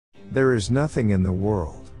There is nothing in the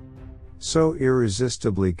world so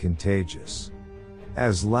irresistibly contagious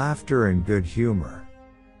as laughter and good humor.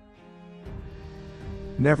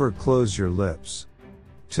 Never close your lips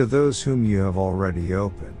to those whom you have already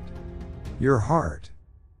opened your heart.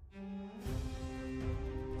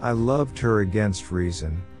 I loved her against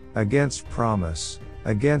reason, against promise,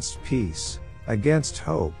 against peace, against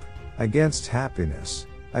hope, against happiness,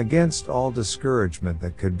 against all discouragement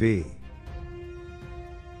that could be.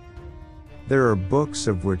 There are books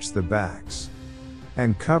of which the backs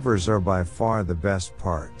and covers are by far the best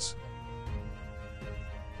parts.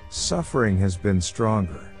 Suffering has been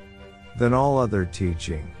stronger than all other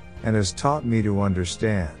teaching, and has taught me to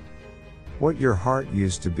understand what your heart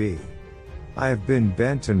used to be. I have been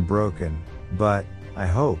bent and broken, but, I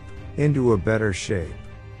hope, into a better shape.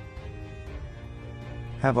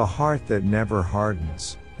 Have a heart that never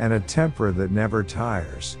hardens, and a temper that never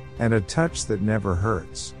tires, and a touch that never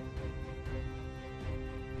hurts.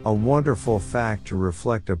 A wonderful fact to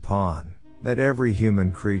reflect upon, that every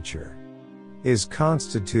human creature is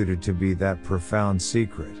constituted to be that profound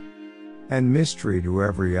secret and mystery to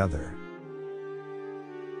every other.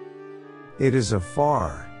 It is a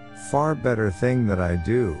far, far better thing that I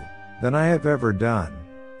do than I have ever done.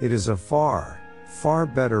 It is a far, far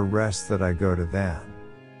better rest that I go to than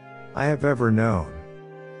I have ever known.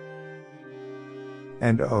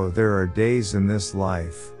 And oh, there are days in this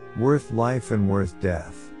life and worth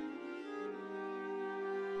death.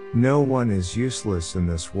 No one is useless in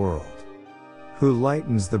this world who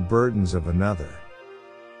lightens the burdens of another.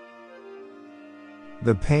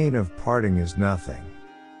 The pain of parting is nothing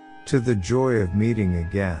to the joy of meeting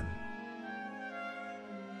again.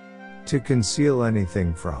 To conceal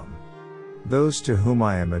anything from those to whom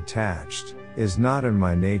I am attached is not in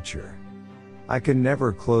my nature. I can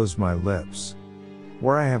never close my lips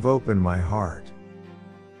where I have opened my heart.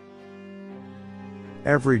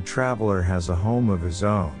 Every traveler has a home of his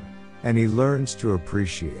own, and he learns to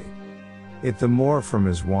appreciate it the more from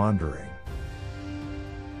his wandering.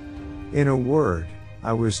 In a word,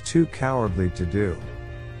 I was too cowardly to do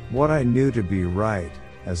what I knew to be right,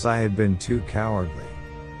 as I had been too cowardly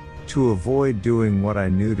to avoid doing what I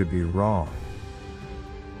knew to be wrong.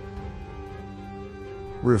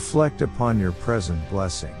 Reflect upon your present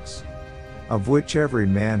blessings, of which every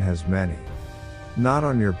man has many, not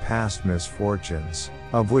on your past misfortunes,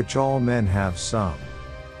 of which all men have some.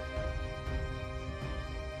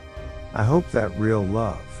 I hope that real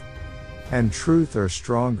love and truth are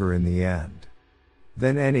stronger in the end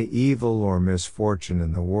than any evil or misfortune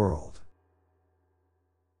in the world.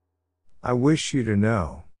 I wish you to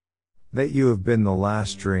know that you have been the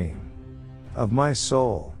last dream of my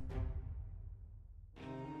soul.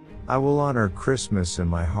 I will honor Christmas in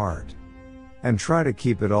my heart and try to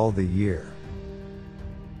keep it all the year.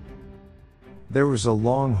 There was a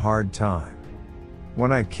long hard time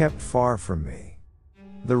when I kept far from me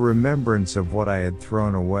the remembrance of what I had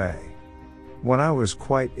thrown away, when I was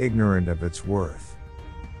quite ignorant of its worth.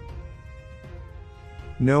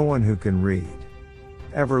 No one who can read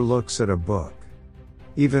ever looks at a book,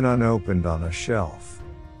 even unopened on a shelf,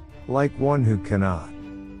 like one who cannot.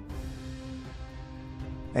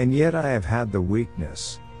 And yet I have had the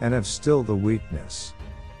weakness, and have still the weakness,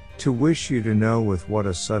 to wish you to know with what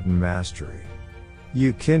a sudden mastery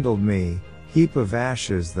you kindled me, heap of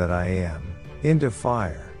ashes that I am, into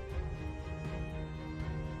fire.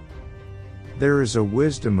 There is a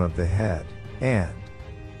wisdom of the head, and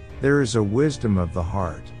there is a wisdom of the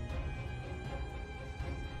heart.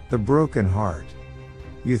 The broken heart.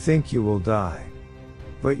 You think you will die,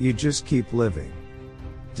 but you just keep living,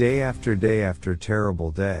 day after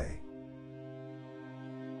terrible day.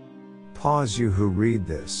 Pause, you who read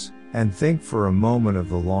this, and think for a moment of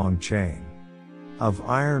the long chain of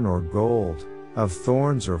iron or gold, of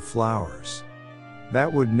thorns or flowers,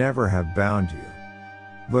 that would never have bound you,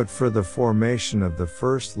 but for the formation of the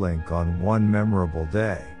first link on one memorable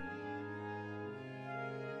day.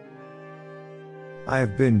 I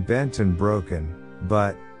have been bent and broken,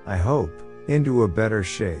 but, I hope, into a better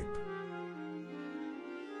shape.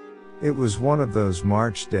 It was one of those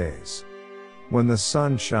March days, when the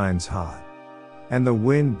sun shines hot, and the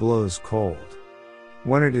wind blows cold,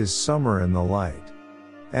 when it is summer in the light,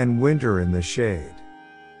 and winter in the shade.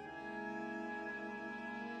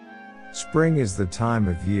 Spring is the time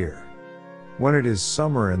of year when it is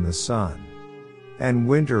summer in the sun and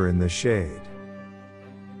winter in the shade.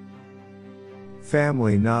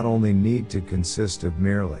 Family not only need to consist of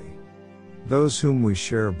merely those whom we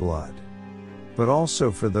share blood, but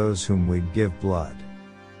also for those whom we'd give blood.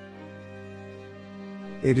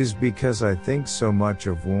 It is because I think so much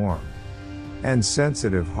of warm and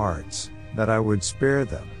sensitive hearts, that I would spare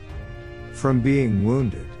them from being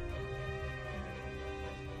wounded.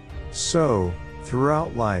 So,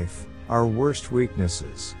 throughout life, our worst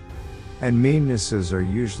weaknesses and meannesses are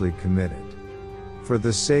usually committed for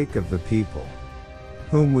the sake of the people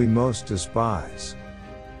whom we most despise.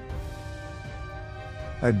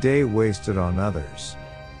 A day wasted on others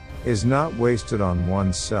is not wasted on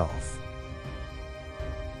oneself.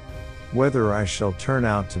 Whether I shall turn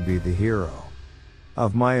out to be the hero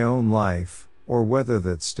of my own life, or whether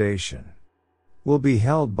that station will be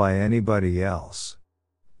held by anybody else,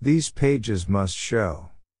 these pages must show.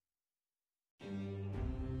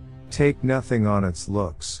 Take nothing on its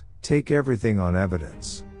looks, take everything on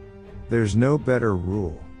evidence. There's no better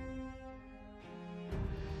rule.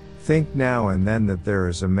 Think now and then that there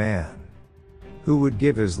is a man who would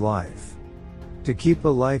give his life to keep a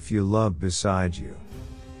life you love beside you.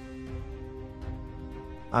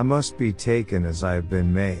 I must be taken as I have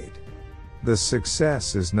been made. The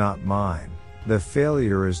success is not mine, the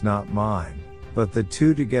failure is not mine, but the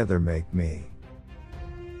two together make me.